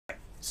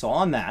So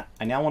on that,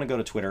 I now want to go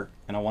to Twitter,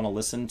 and I want to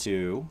listen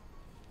to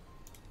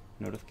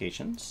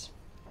notifications.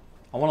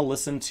 I want to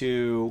listen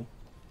to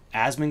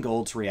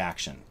Asmongold's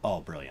reaction. Oh,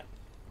 brilliant.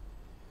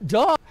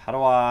 Duh! How do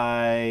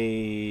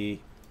I...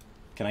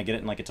 Can I get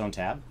it in like its own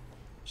tab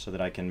so that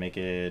I can make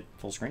it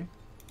full screen?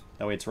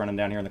 That way it's running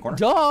down here in the corner.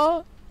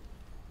 Duh!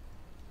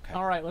 Okay.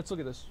 All right, let's look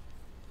at this.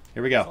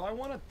 Here we go. So I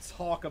want to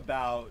talk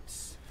about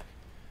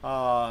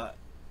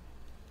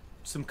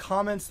some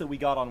comments that we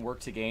got on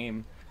Work to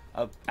Game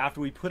after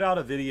we put out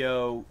a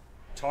video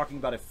talking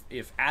about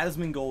if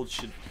Asmongold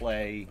should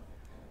play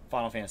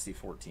Final Fantasy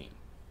XIV.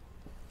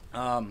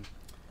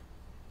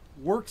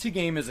 Work to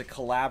Game is a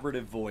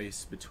collaborative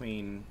voice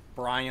between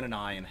Brian and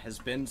I, and has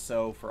been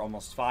so for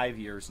almost 5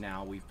 years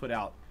now. We've put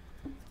out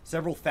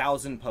several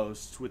thousand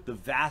posts, with the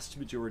vast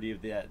majority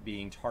of that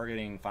being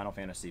targeting Final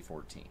Fantasy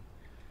XIV.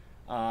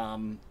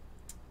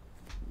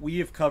 We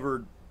have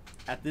covered,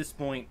 at this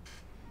point,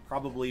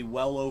 probably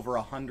well over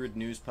 100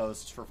 news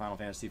posts for Final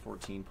Fantasy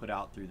XIV put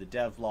out through the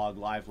devlog,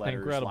 live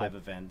letters, Incredible. live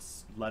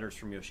events, letters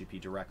from Yoshi P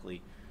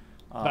directly.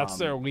 That's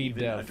their lead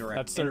even dev. a direct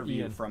That's their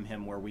interview Ian. from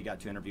him where we got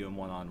to interview him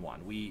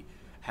one-on-one. We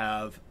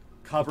have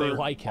covered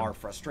like him. our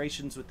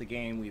frustrations with the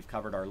game. We've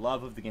covered our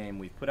love of the game.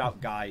 We've put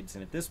out guides.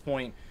 And at this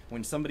point,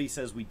 when somebody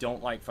says we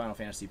don't like Final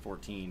Fantasy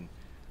XIV,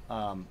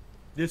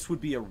 this would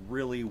be a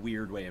really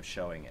weird way of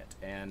showing it.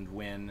 And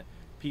when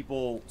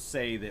people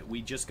say that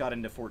we just got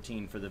into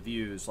 14 for the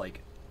views,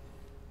 like,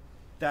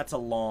 that's a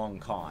long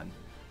con.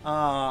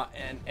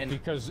 And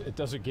Because it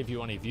doesn't give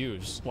you any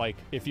views. Like,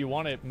 if you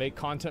want to make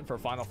content for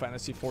Final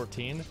Fantasy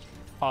XIV,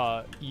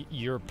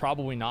 you're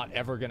probably not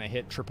ever going to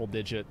hit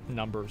triple-digit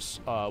numbers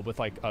with,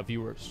 like,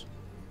 viewers.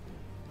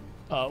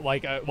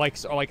 Like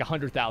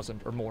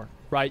 100,000 or more,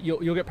 right?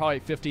 You'll get probably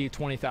 50,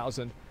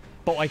 20,000.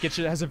 But, like, it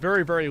has a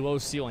very, very low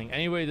ceiling.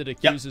 Anybody that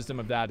accuses them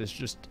of that is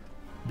just...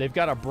 They've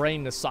got a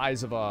brain the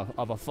size of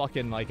a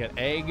fucking, like, an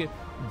egg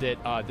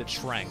that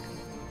shrank.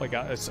 Like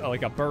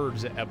a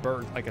bird's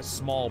like a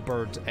small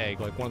bird's egg,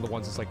 like one of the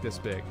ones that's like this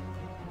big.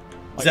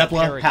 Like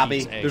Zeppela,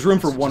 happy. There's room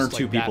for one or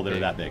two people that are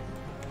that big.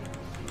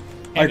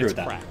 I agree with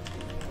that.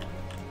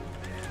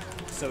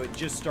 So it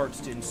just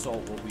starts to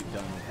insult what we've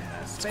done within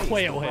that space.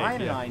 Quail head,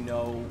 Brian and yeah. I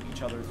know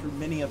each other through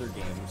many other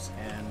games,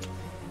 and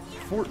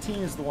 14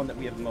 is the one that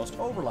we have the most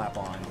overlap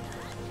on.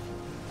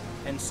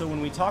 And so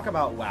when we talk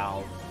about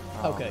WoW,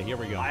 Okay, here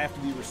we go. I have to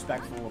be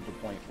respectful of the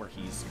point where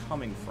he's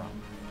coming from.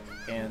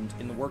 And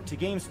in the Work to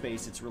Game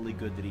space, it's really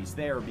good that he's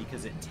there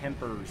because it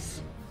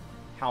tempers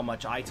how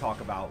much I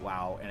talk about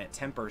WoW, and it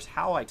tempers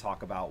how I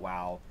talk about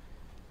WoW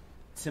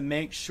to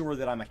make sure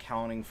that I'm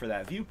accounting for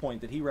that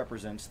viewpoint that he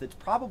represents that's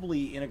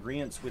probably in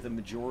agreement with a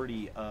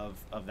majority of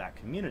that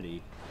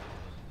community.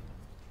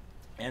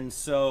 And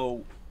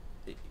so,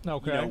 you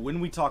know, when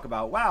we talk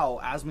about WoW,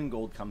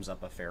 Asmongold comes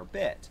up a fair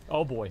bit.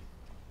 Oh boy.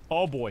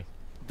 Oh boy.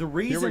 The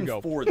reason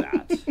for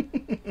that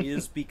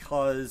is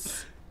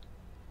because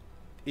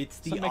it's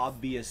the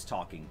obvious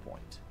talking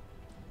point.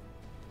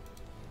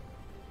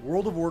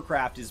 World of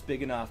Warcraft is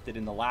big enough that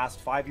in the last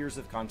 5 years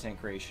of content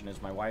creation,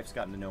 as my wife's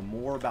gotten to know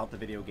more about the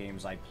video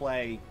games I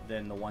play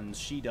than the ones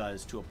she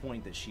does, to a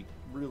point that she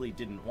really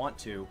didn't want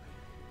to.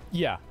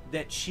 Yeah.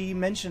 That she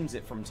mentions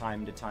it from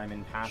time to time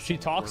in passing. She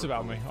talks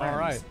about me. All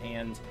right.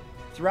 And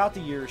throughout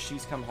the years,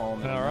 she's come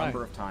home and a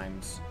number of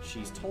times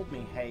she's told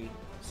me, hey,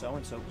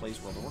 so-and-so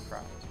plays World of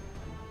Warcraft.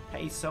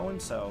 Hey,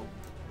 so-and-so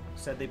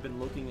said they've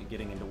been looking at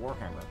getting into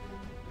Warhammer.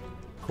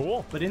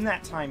 Cool. But in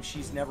that time,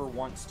 she's never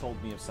once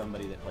told me of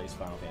somebody that plays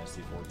Final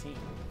Fantasy XIV.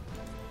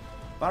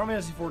 Final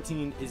Fantasy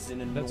XIV is an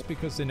enormous... That's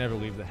because they never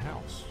leave the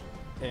house.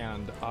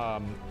 And,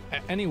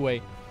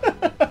 anyway...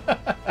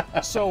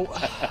 So,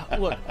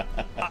 look,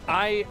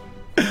 and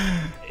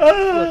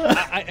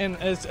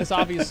it's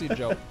obviously a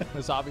joke.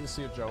 It's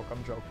obviously a joke.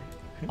 I'm joking.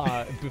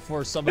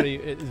 Before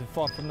somebody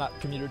from that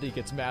community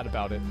gets mad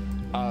about it,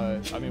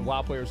 I mean,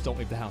 WoW players don't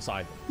leave the house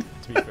either,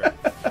 to be fair.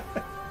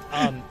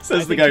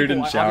 Says the guy who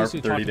didn't shower for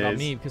 30 days. About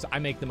me because I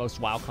make the most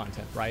WoW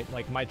content, right?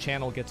 Like, my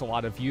channel gets a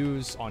lot of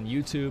views on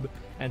YouTube,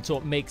 and so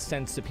it makes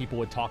sense that people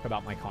would talk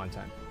about my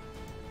content.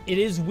 It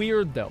is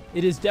weird, though.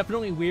 It is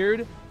definitely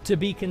weird to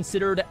be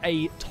considered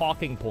a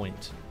talking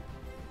point.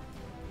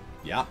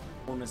 Yeah.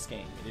 Enormous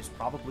game. It is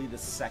probably the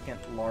second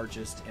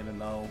largest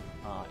MMO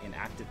in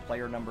active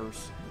player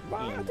numbers, in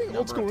I think number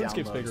old school of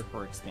RuneScape's downloads bigger.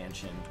 per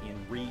expansion, in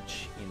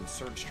reach, in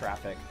search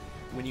traffic,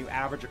 when you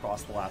average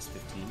across the last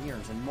 15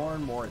 years, and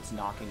more it's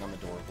knocking on the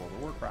door of World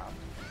of Warcraft.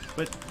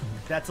 But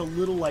that's a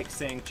little like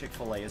saying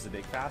Chick-fil-A is a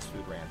big fast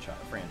food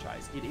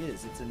franchise. It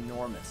is. It's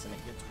enormous, and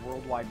it gets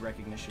worldwide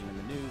recognition in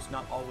the news,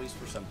 not always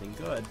for something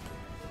good.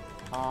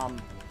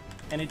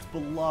 And it's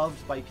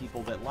beloved by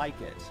people that like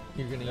it.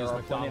 You're going to use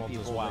McDonald's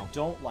as well. That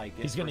don't like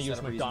it. He's going to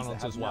use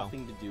McDonald's as well.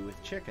 Nothing to do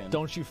with chicken.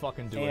 Don't you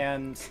fucking do it.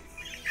 And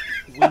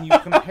when you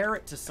compare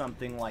it to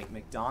something like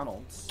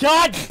McDonald's,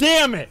 God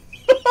damn it!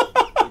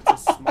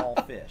 It's a small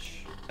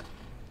fish.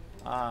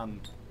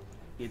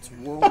 Its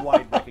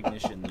worldwide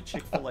recognition, the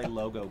Chick-fil-A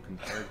logo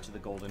compared to the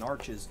Golden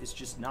Arches, is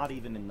just not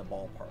even in the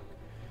ballpark.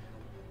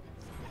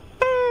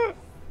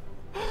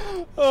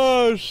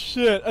 Oh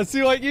shit!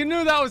 See, like you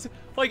knew that was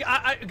like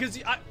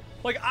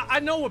I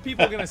know what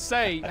people are gonna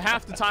say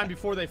half the time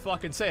before they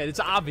fucking say it. It's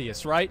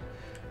obvious, right?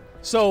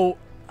 So,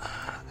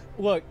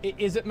 look,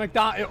 is it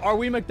Are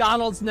we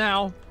McDonald's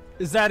now?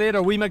 Is that it?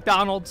 Are we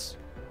McDonald's?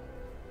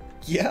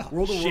 Yeah.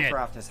 World of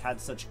Warcraft has had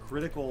such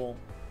critical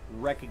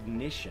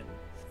recognition,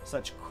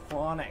 such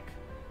chronic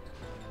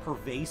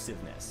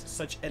pervasiveness,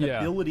 such an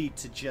ability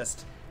to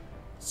just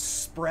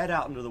spread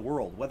out into the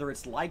world, whether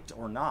it's liked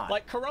or not.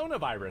 Like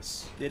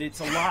coronavirus. That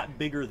it's a lot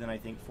bigger than I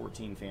think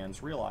 14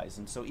 fans realize.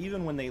 And so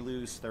even when they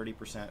lose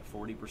 30%,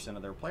 40%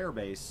 of their player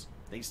base,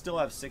 they still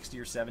have 60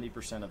 or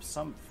 70% of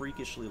some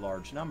freakishly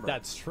large number.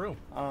 That's true.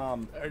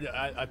 Who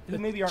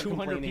maybe aren't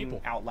complaining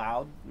people out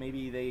loud.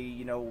 Maybe they,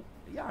 you know,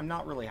 yeah, I'm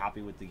not really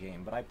happy with the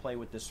game, but I play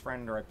with this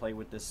friend, or I play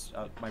with this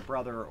my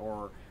brother,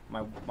 or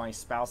my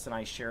spouse and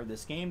I share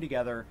this game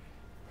together.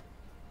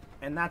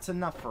 And that's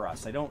enough for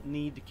us. I don't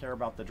need to care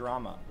about the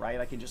drama, right?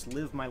 I can just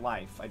live my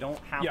life. I don't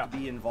have to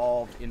be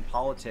involved in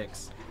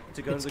politics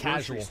to go to the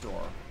grocery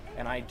store.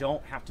 And I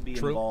don't have to be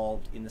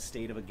involved in the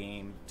state of a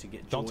game to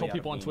get joy Don't tell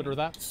people on Twitter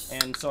that.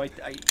 And so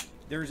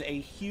there's a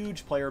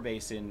huge player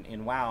base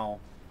in WoW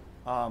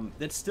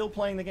that's still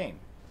playing the game.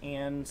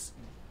 And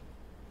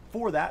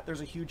for that,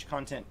 there's a huge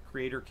content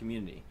creator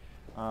community.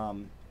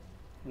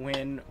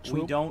 When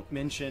we don't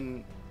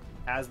mention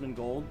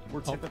Asmongold,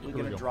 we're typically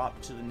going to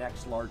drop to the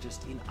next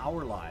largest in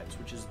our lives,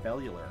 which is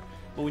Bellular.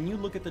 But when you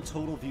look at the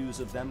total views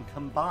of them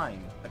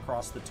combined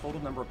across the total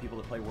number of people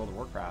that play World of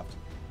Warcraft,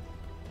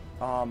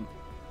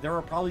 there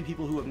are probably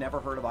people who have never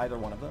heard of either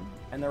one of them,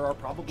 and there are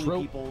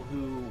probably people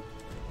who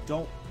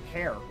don't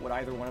care what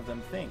either one of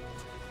them think.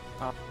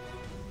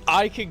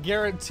 I can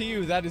guarantee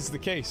you that is the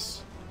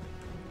case.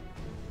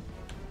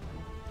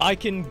 I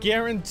can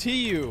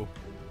guarantee you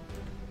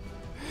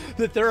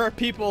that there are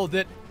people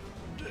that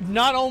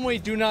not only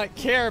do not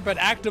care, but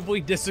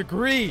actively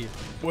disagree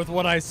with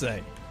what I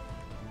say.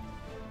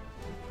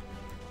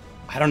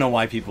 I don't know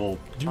why people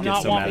do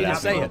not want me to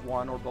say it.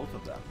 One or both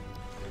of them.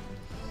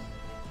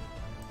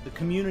 The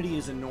community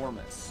is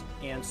enormous,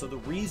 and so the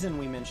reason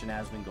we mention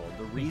Asmongold,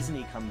 the reason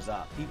he comes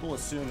up, people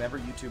assume every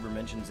YouTuber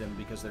mentions him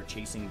because they're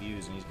chasing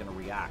views and he's going to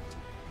react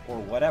or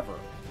whatever.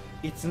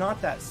 It's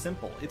not that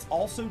simple. It's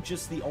also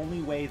just the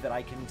only way that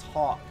I can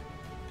talk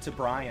to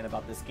Brian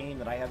about this game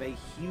that I have a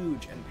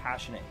huge and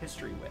passionate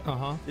history with.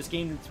 This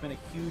game that's been a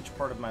huge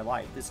part of my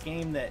life. This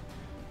game that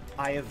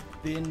I have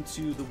been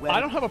to the web. I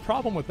don't have a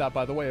problem with that,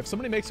 by the way. If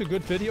somebody makes a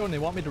good video and they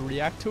want me to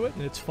react to it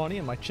and it's funny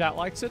and my chat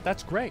likes it,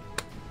 that's great.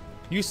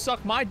 You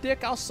suck my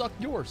dick, I'll suck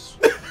yours.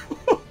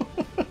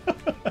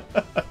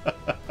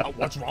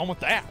 What's wrong with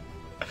that?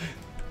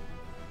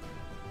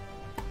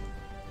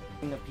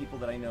 Of people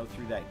that I know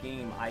through that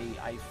game,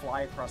 I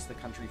fly across the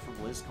country for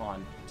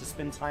BlizzCon to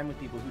spend time with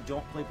people who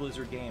don't play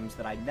Blizzard games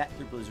that I met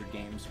through Blizzard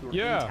games who are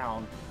in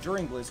town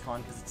during BlizzCon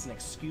because it's an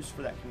excuse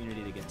for that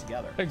community to get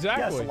together.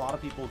 Exactly. Yes, a lot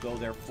of people go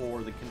there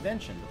for the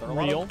convention, but there are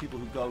a lot of people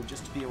who go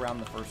just to be around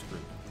the first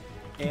group.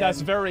 And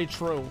that's very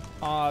true.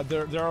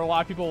 There are a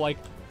lot of people like,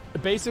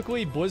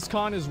 basically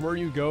BlizzCon is where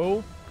you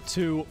go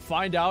to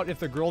find out if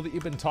the girl that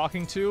you've been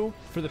talking to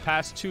for the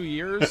past 2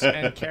 years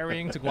and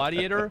carrying to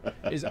Gladiator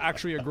is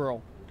actually a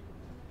girl.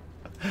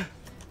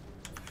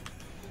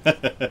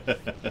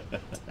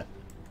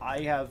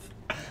 I have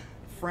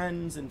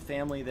friends and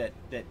family that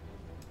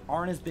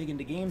aren't as big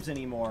into games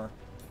anymore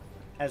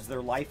as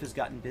their life has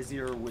gotten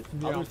busier with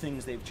other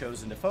things they've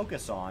chosen to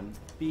focus on,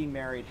 being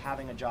married,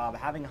 having a job,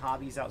 having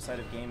hobbies outside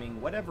of gaming,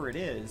 whatever it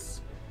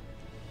is.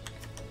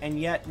 And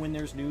yet, when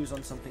there's news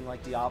on something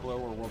like Diablo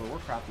or World of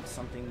Warcraft, it's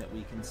something that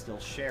we can still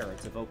share.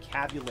 It's a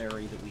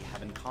vocabulary that we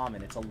have in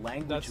common. It's a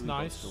language we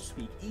both still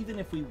speak, even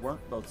if we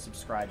weren't both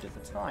subscribed at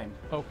the time.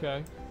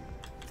 Okay.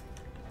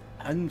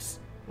 And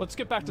let's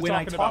get back to when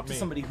talking about me. When I talk to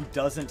somebody who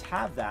doesn't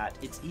have that,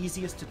 it's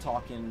easiest to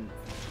talk in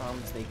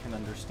terms they can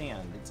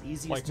understand. It's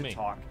easiest to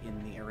talk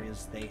in the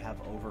areas they have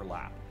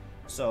overlap.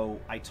 So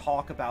I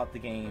talk about the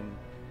game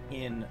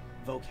in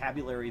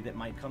vocabulary that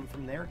might come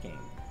from their game.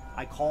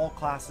 I call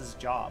classes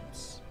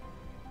jobs.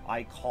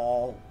 I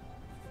call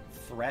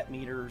threat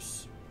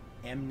meters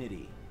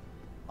enmity.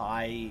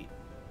 I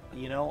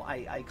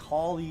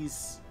call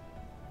these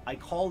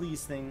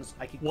things.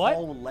 I could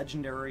call a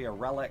legendary a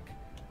relic,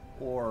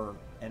 or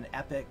an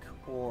epic,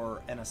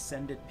 or an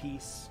ascended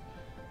piece.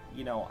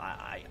 You know,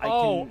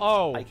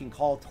 I can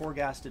call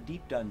Torghast a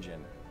deep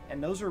dungeon,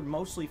 and those are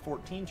mostly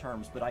 14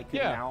 terms. But I can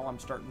now. I'm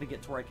starting to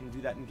get to where I can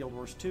do that in Guild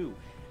Wars 2.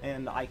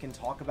 And I can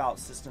talk about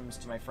systems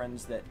to my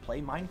friends that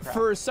play Minecraft.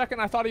 For a second,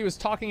 I thought he was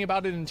talking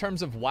about it in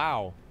terms of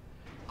WoW.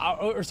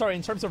 Or sorry,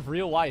 in terms of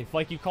real life.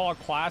 Like, you call a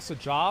class a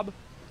job.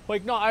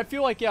 Like, no, I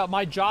feel like, yeah,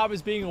 my job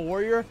is being a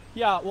warrior.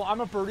 Yeah, well,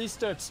 I'm a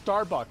barista at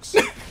Starbucks.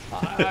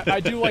 I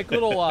do, like,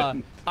 little,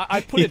 I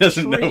put he a tree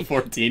doesn't know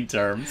 14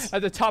 terms.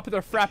 At the top of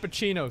their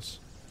Frappuccinos.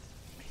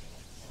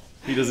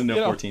 He doesn't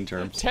know 14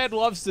 terms. Ted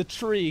loves the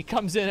tree. He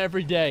comes in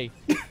every day.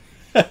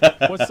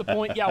 What's the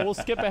point? Yeah, we'll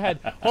skip ahead.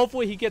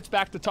 Hopefully he gets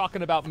back to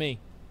talking about me.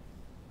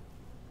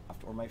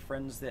 Or my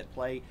friends that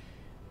play,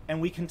 and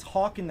we can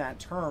talk in that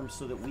term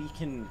so that we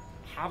can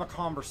have a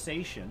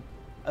conversation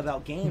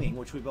about gaming,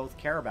 which we both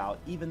care about,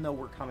 even though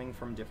we're coming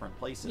from different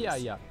places. Yeah,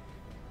 yeah.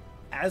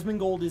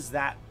 Asmongold is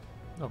that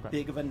Okay.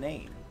 big of a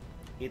name.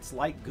 It's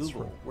like That's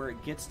Google, true. where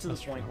it gets to the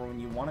That's point true. where when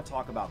you want to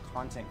talk about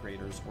content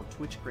creators or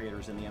Twitch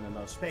creators in the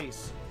MMO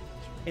space,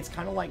 it's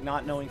kind of like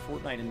not knowing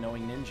Fortnite and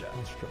knowing Ninja.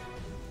 That's true.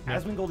 Yeah.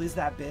 Asmongold is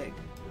that big,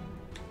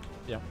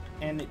 Yeah.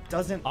 and it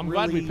doesn't I'm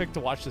really glad we picked to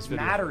watch this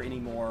video. matter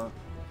anymore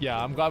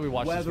Yeah, I'm glad we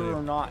watched this whether video.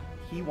 or not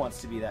he wants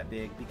to be that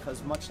big,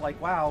 because much like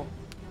WoW,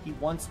 he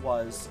once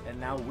was and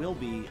now will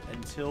be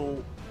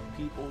until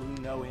people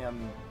who know him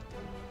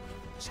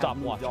Stop have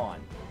moved watching.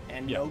 on.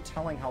 And Yeah. no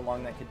telling how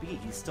long that could be.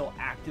 He's still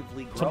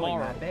actively growing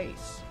Tomorrow. that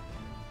base.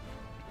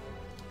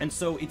 And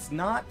so it's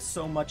not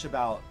so much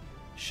about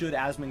should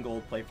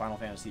Asmongold play Final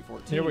Fantasy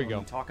XIV. Here we when go.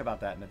 We talk about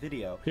that in the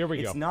video. Here we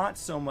It's go. not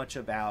so much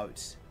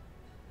about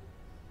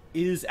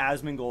is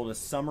Asmongold a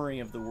summary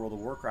of the World of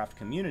Warcraft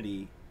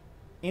community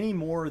any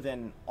more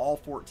than all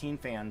 14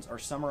 fans are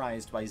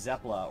summarized by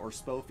Zepla or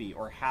Spofi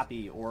or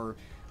Happy or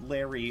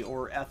Larry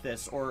or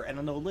Ethis or, and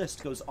the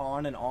list goes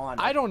on and on.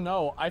 I don't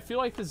know. I feel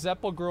like the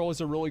Zeppel girl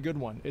is a really good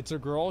one. It's a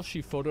girl.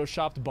 She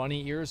photoshopped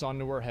bunny ears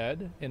onto her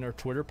head in her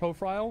Twitter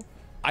profile.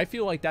 I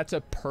feel like that's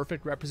a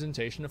perfect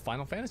representation of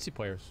Final Fantasy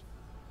players.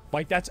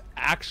 Like, that's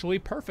actually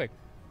perfect.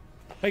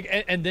 Like,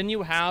 and then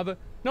you have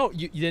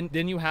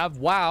then you have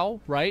WoW,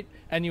 right?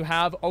 And you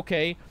have,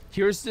 okay,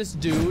 here's this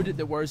dude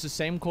that wears the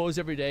same clothes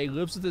every day,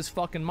 lives with his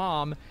fucking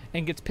mom,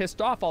 and gets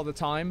pissed off all the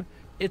time.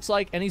 It's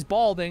like, and he's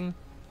balding.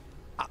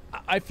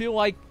 I feel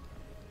like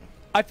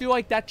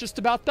that just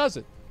about does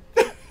it.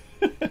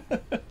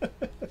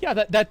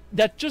 Yeah,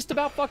 that just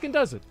about fucking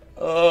does it.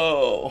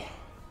 Oh,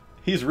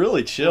 he's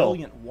really chill.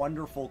 Brilliant,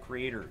 wonderful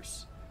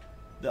creators.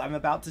 I'm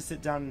about to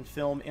sit down and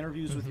film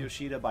interviews with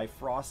Yoshida by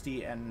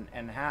Frosty and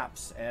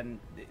Haps, and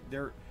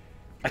they're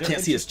can't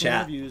see his interesting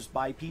chat. interviews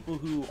by people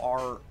who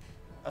are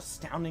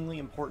astoundingly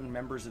important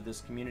members of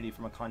this community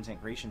from a content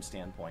creation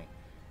standpoint,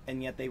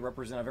 and yet they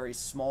represent a very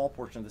small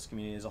portion of this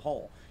community as a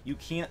whole. You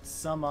can't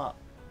sum up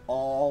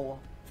all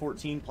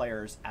 14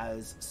 players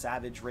as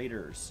Savage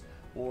Raiders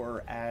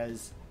or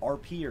as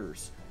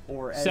RPers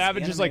or as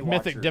Savage is anime like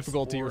mythic watchers,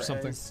 difficulty or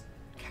something. as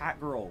cat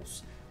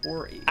girls,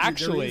 or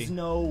Actually- there is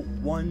no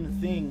one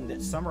thing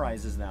that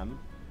summarizes them.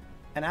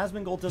 And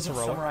Asmongold doesn't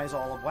heroic. summarize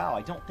all of WoW.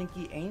 I don't think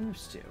he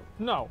aims to.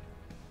 No.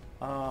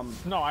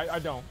 No, I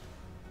don't.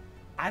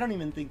 I don't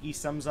even think he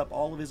sums up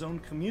all of his own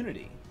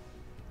community.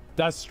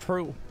 That's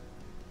true.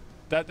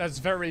 That's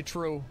very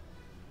true.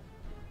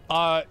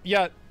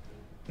 Yeah,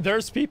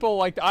 there's people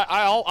like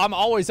I'm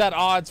always at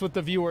odds with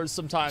the viewers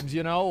sometimes,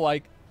 you know,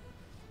 like,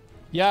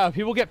 yeah,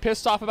 people get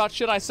pissed off about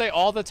shit I say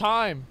all the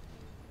time.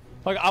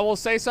 Like, I will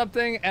say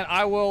something and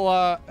I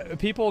will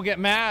people will get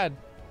mad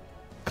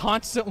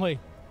constantly.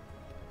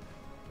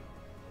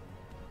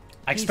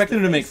 I He's expected the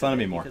him to make face fun of of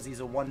me it more. because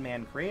he's a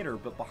one-man creator,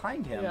 but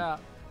behind him, Yeah.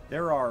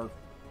 there are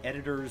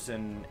editors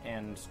and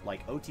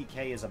like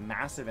OTK is a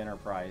massive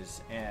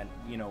enterprise, and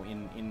you know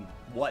in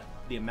what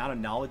the amount of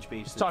knowledge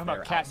base that's talking about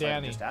there Cat outside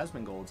Danny. of just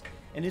Asmongold's,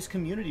 and his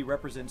community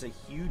represents a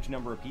huge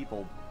number of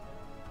people,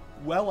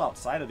 well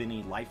outside of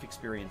any life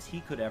experience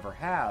he could ever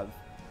have,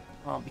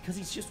 because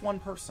he's just one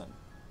person.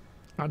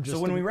 I'm just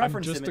So when we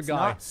reference I'm just him, a it's guy.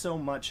 not so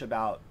much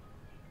about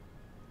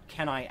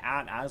can I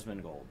at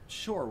Asmongold?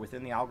 Sure,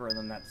 within the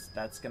algorithm,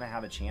 that's going to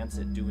have a chance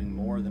at doing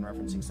more than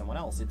referencing someone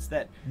else. It's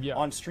that Yeah.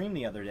 on stream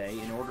the other day,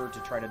 in order to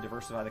try to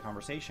diversify the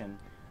conversation,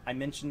 I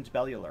mentioned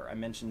Bellular, I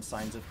mentioned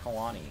Signs of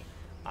Kalani,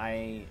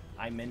 I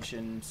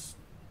mentioned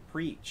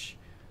Preach.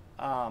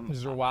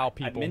 These are WoW I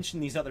people.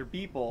 mentioned these other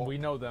people, We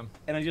know them.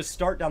 and I just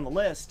start down the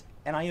list,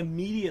 and I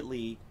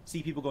immediately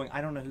see people going,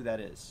 I don't know who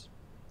that is.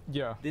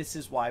 Yeah. This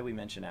is why we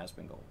mention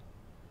Asmongold.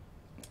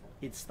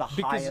 It's the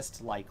Because-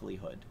 highest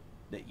likelihood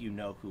that you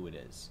know who it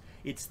is.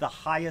 It's the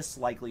highest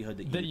likelihood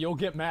that That you... you'll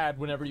get mad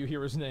whenever you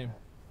hear his name.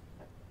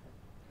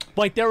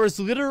 Like, there was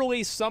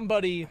literally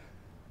somebody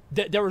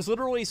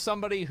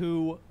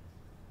who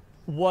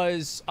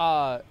was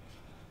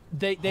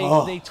they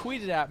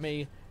tweeted at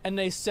me and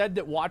they said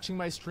that watching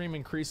my stream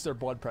increased their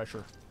blood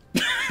pressure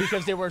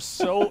because they were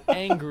so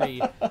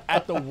angry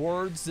at the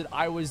words that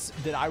I was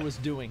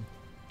doing.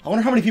 I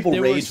wonder how many people They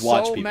were rage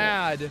watch so people.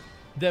 mad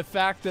the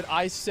fact that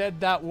I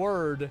said that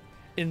word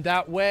in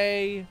that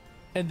way,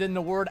 and then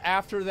the word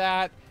after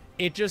that,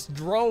 it just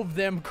drove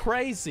them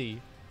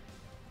crazy.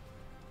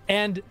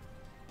 And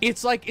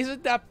it's like,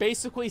 isn't that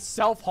basically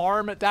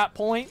self-harm at that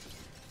point?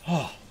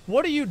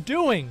 What are you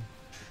doing?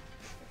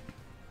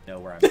 know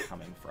where I'm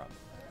coming from.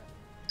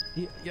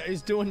 Yeah,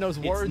 he's doing those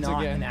It's words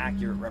not again. an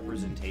accurate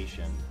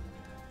representation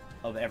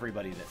of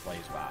everybody that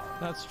plays WoW.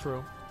 That's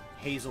true.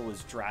 Hazel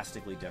is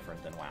drastically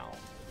different than WoW.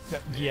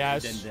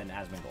 Yes. Than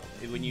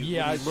Asmongold. When you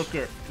Yes. look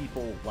at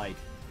people like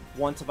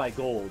Want to Buy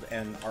Gold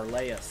and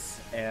Arleus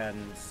and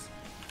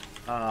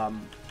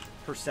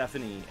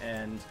Persephone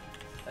and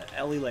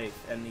Elilate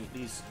and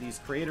these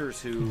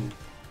creators who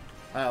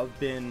have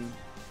been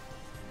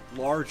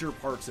larger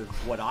parts of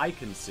what I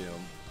consume,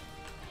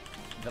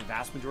 the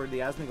vast majority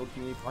of the Asmongold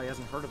community probably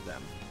hasn't heard of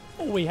them.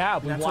 Well, we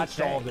have. We That's watched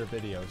okay. all of their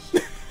videos.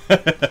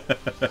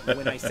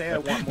 when I say I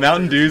want more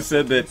Mountain Dew traditional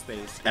said that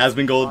space,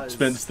 Asmongold because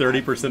spends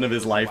 30% of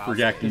his life WoW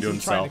reacting space. to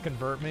Is he trying himself. to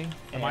convert me?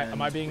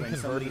 Am I being when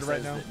somebody converted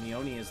right says now? that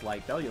Meoni is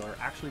like Bellular,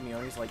 actually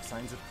Meoni's like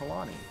Signs of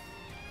Kalani.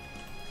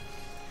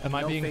 Am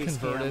I No being face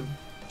converted? cam,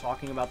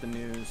 talking about the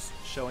news,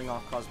 showing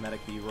off cosmetic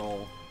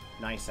B-roll,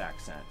 nice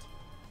accent,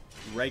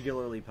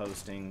 regularly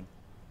posting,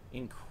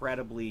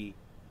 incredibly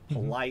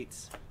polite.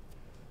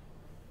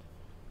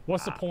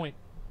 What's the point?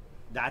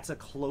 That's a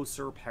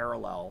closer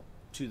parallel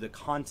to the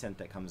content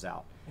that comes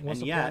out. What's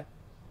and the yet, point?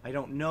 I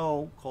don't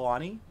know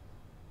Kalani,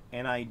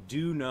 and I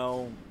do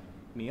know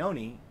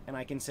Meoni, and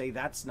I can say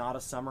that's not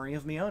a summary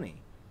of Meoni.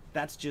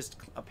 That's just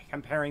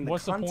comparing the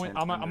What's the content point?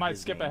 I under might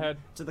his skip name ahead.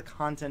 to the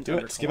content Do it.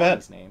 under Skip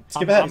Kalani's ahead. name.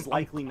 Skip ahead. It's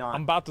likely not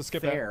I'm about to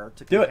skip fair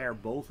to Do it. compare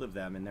both of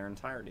them in their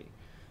entirety.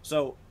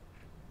 So,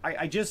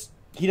 I just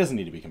He doesn't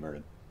need to be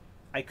converted.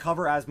 I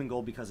cover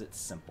Asmongold because it's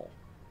simple.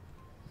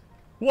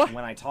 What?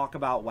 When I talk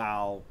about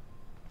WoW,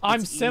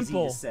 I'm it's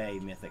simple. easy to say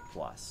Mythic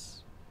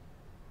Plus.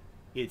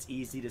 It's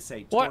easy to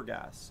say What?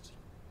 Torghast.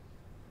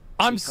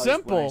 I'm Because when I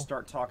simple.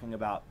 start talking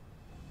about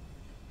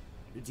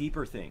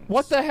deeper things.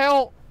 What the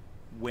hell?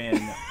 When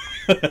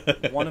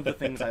one of the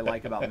things I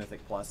like about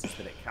Mythic Plus is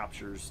that it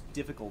captures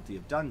difficulty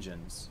of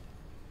dungeons,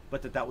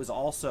 but that was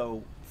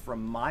also,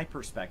 from my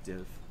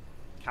perspective,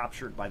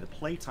 captured by the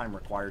playtime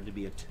required to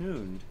be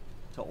attuned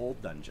to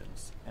old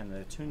dungeons, and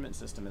the attunement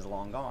system is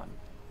long gone.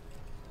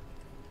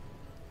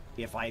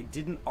 If I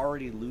didn't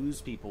already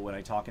lose people when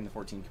I talk in the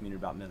 14 community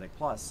about Mythic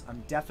Plus,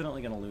 I'm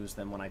definitely going to lose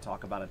them when I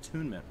talk about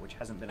attunement, which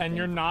hasn't been a And thing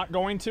you're for- not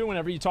going to?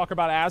 Whenever you talk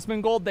about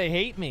Asmongold, they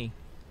hate me.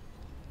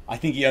 I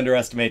think he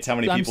underestimates how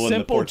many I'm people in the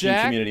simple, 14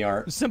 Jack. community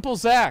aren't. Simple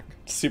Zach.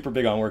 Super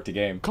big on work to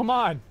game. Come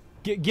on.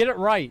 Get it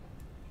right.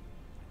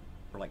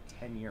 for like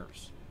 10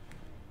 years.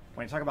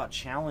 When I talk about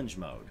challenge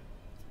mode,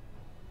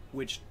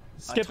 which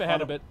Skip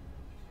ahead a bit.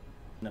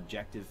 an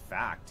objective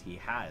fact he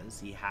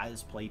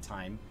has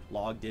playtime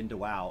logged into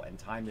WoW and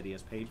time that he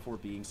has paid for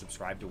being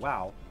subscribed to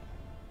WoW.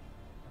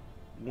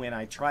 When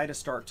I try to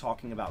start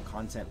talking about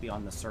content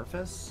beyond the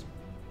surface,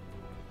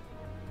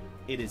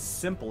 it is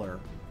simpler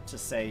to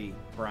say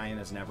Brian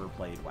has never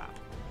played WoW.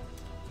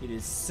 It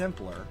is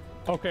simpler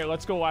Okay,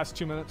 let's go last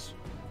 2 minutes.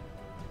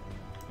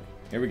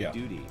 Here we go.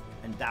 duty,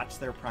 and that's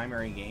their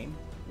primary game.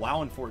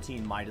 WoW and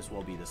 14 might as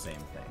well be the same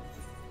thing.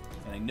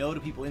 And I know to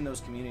people in those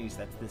communities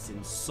that's this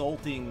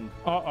insulting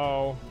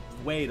Uh-oh.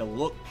 way to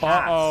look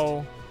past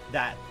Uh-oh.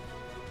 that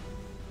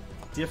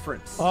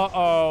difference.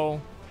 Uh-oh.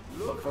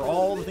 But for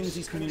all the things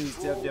these communities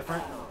do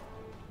different,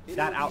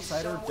 that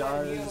outsider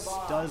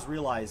does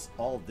realize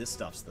all of this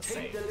stuff's the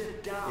same.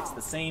 It's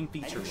the same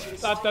feature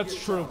list. That's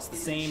true. It's the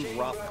same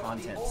rough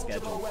content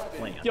schedule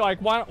plan. Yeah,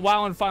 like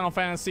WoW and Final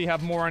Fantasy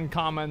have more in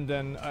common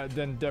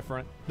than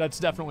different. That's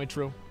definitely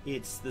true.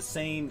 It's the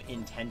same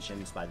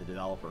intentions by the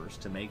developers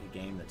to make a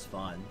game that's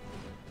fun.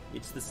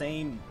 It's the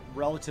same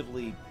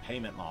relatively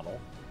payment model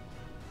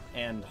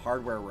and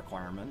hardware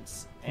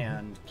requirements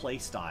and play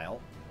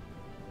style.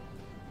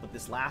 But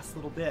this last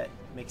little bit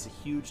makes a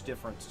huge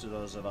difference to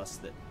those of us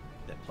that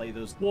play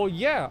those. Well,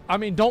 yeah. I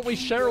mean, don't we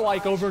share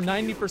like over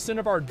 90%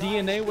 of our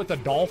DNA with a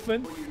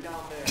dolphin?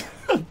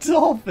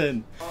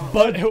 Dolphin.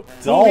 But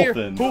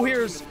Dolphin. who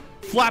here's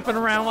flapping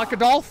around like a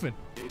dolphin?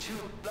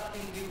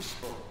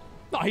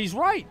 No, he's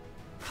right.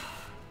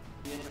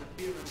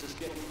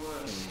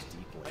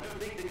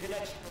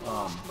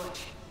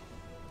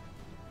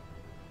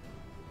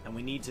 And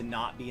we need to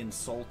not be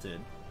insulted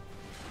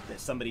that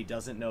somebody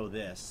doesn't know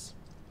this.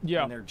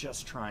 Yeah, And they're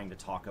just trying to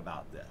talk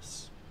about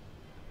this.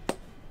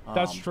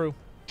 that's true.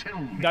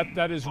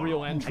 That is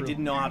real and I true.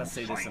 didn't know how to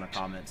say this in a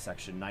comment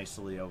section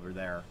nicely over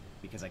there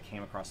because I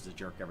came across as a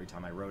jerk every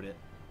time I wrote it.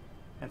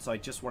 And so I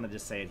just wanted to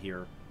say it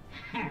here.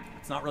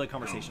 It's not really a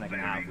conversation I can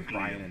have with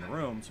Brian in the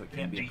room, so it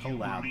can't be a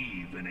collab.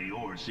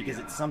 Because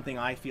it's something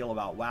I feel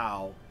about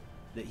WoW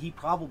that he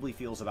probably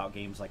feels about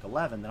games like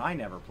 11 that I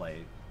never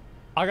played.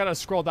 I gotta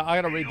scroll down. I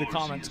gotta read the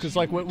comments because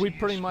like we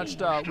pretty much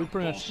talked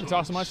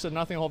so much that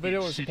nothing the whole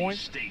video was the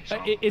point.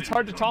 It's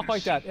hard to talk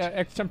like that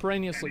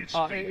extemporaneously.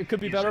 It could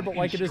be better, but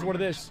like it is what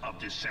it is.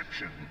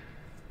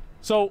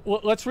 So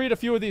let's read a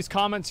few of these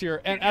comments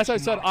here. And as I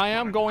said, I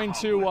am going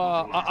to.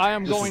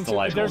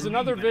 There's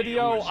another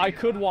video I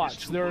could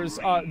watch.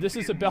 This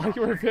is a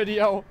Bellular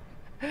video.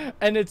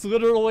 And it's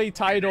literally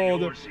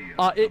titled,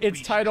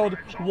 it's titled,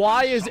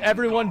 "Why is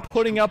everyone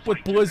putting up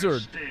with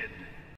Blizzard?"